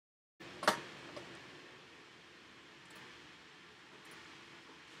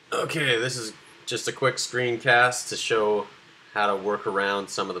Okay, this is just a quick screencast to show how to work around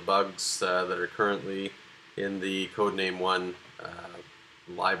some of the bugs that are currently in the Codename1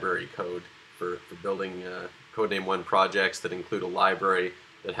 library code for building Codename1 projects that include a library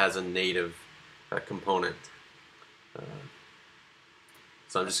that has a native component.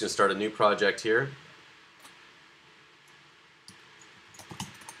 So I'm just going to start a new project here. I'm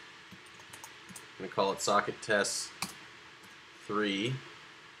going to call it Socket Test 3.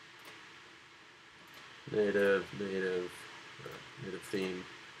 Native theme,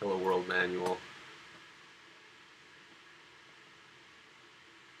 Hello World manual.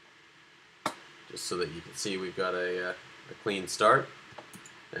 Just so that you can see we've got a clean start.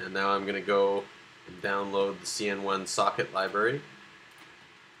 And now I'm going to go and download the CN1Socket library.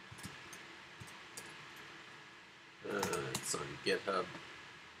 It's on GitHub.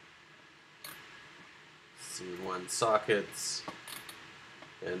 CN1Sockets.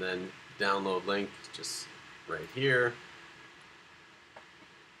 And then download link just right here.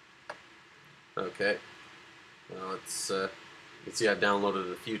 Okay. Well, it's you can see I've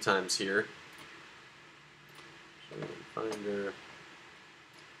downloaded it a few times here. Finder.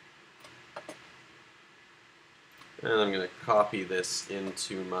 And I'm going to copy this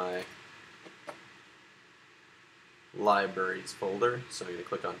into my libraries folder. So I'm going to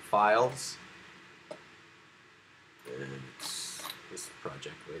click on Files. And it's this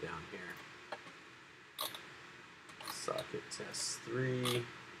project way down here. Socket Test 3.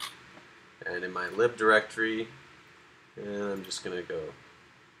 And in my lib directory, and I'm just going to go,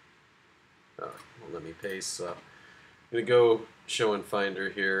 won't let me paste, so I'm going to go Show in Finder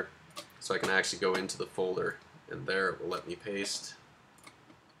here so I can actually go into the folder, and there it will let me paste.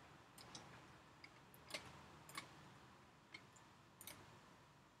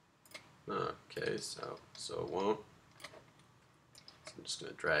 Okay, so it won't. So I'm just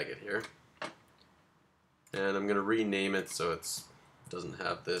going to drag it here. And I'm going to rename it so it doesn't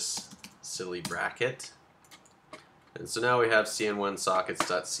have this silly bracket. And so now we have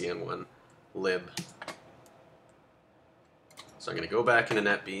cn1sockets.cn1lib. So I'm going to go back into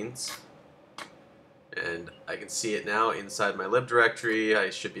NetBeans, and I can see it now inside my lib directory. I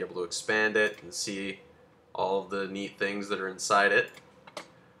should be able to expand it and see all of the neat things that are inside it.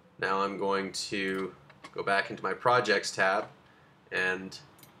 Now I'm going to go back into my Projects tab and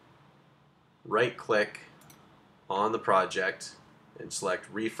right-click on the project and select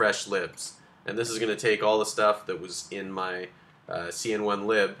Refresh Libs. And this is going to take all the stuff that was in my CN1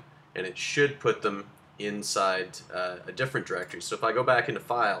 lib, and it should put them inside a different directory. So if I go back into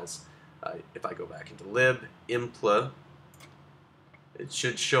Files, if I go back into lib, impla, it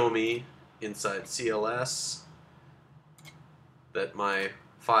should show me inside CLS that my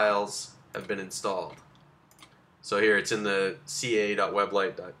files have been installed. So here it's in the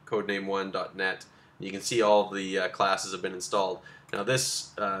ca.weblight.codename1.net. You can see all the classes have been installed. Now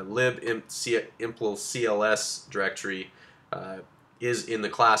this lib impl CLS directory is in the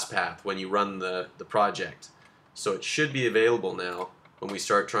class path when you run the project. So it should be available now when we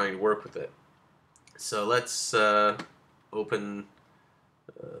start trying to work with it. So let's open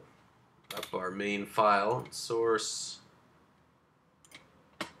up our main file, source,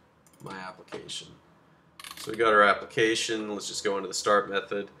 my application. So we got our application. Let's just go into the start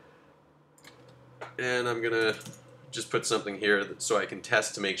method. And I'm going to just put something here so I can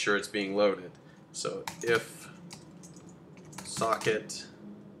test to make sure it's being loaded. So if socket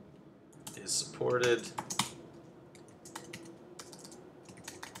is supported,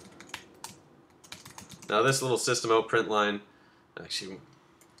 now this little system out print line, actually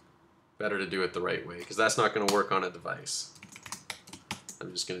better to do it the right way because that's not going to work on a device.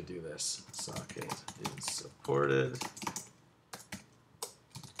 I'm just going to do this. Socket is supported,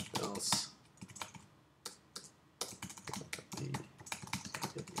 else it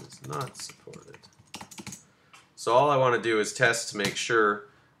is not supported. So all I want to do is test to make sure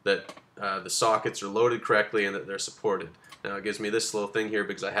that the sockets are loaded correctly and that they're supported. Now it gives me this little thing here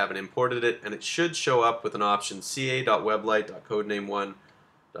because I haven't imported it, and it should show up with an option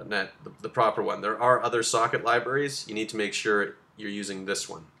ca.weblight.codename1.net, the proper one. There are other socket libraries. You need to make sure you're using this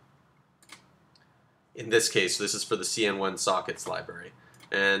one. In this case, this is for the CN1Sockets library.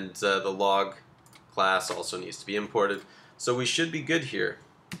 And the log class also needs to be imported. So we should be good here.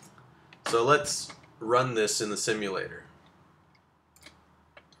 So let's run this in the simulator.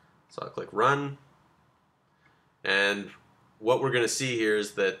 So I'll click Run. And what we're going to see here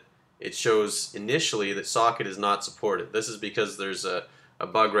is that it shows initially that socket is not supported. This is because there's a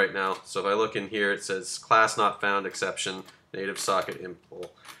bug right now. So if I look in here, it says class not found exception, native socket impl.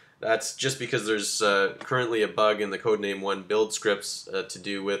 That's just because there's currently a bug in the Codename1 build scripts to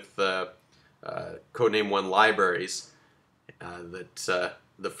do with Codename1 libraries that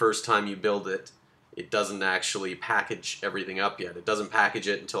the first time you build it, it doesn't actually package everything up yet. It doesn't package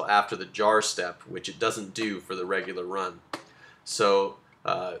it until after the jar step, which it doesn't do for the regular run. So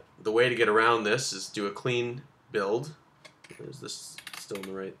the way to get around this is do a clean build. Is this still in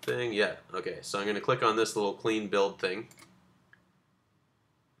the right thing? Yeah, okay. So I'm going to click on this little clean build thing.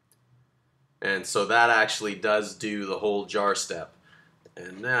 And so that actually does do the whole jar step.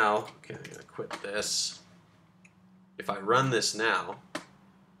 And now, okay, I'm going to quit this. If I run this now,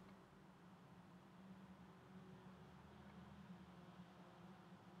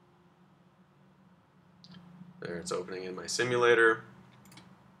 there it's opening in my simulator,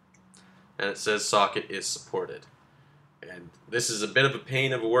 and it says socket is supported. And this is a bit of a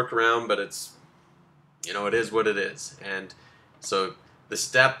pain of a workaround, but it's, you know, it is what it is. And so the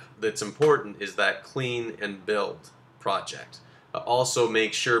step that's important is that clean and build project. Also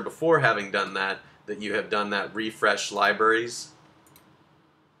make sure before having done that you have done that refresh libraries,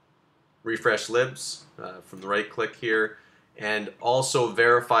 refresh libs from the right click here, and also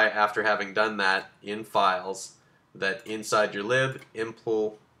verify after having done that in files that inside your lib,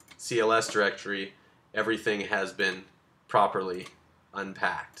 impl, CLS directory, everything has been properly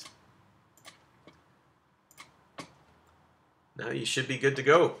unpacked. Now you should be good to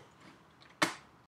go.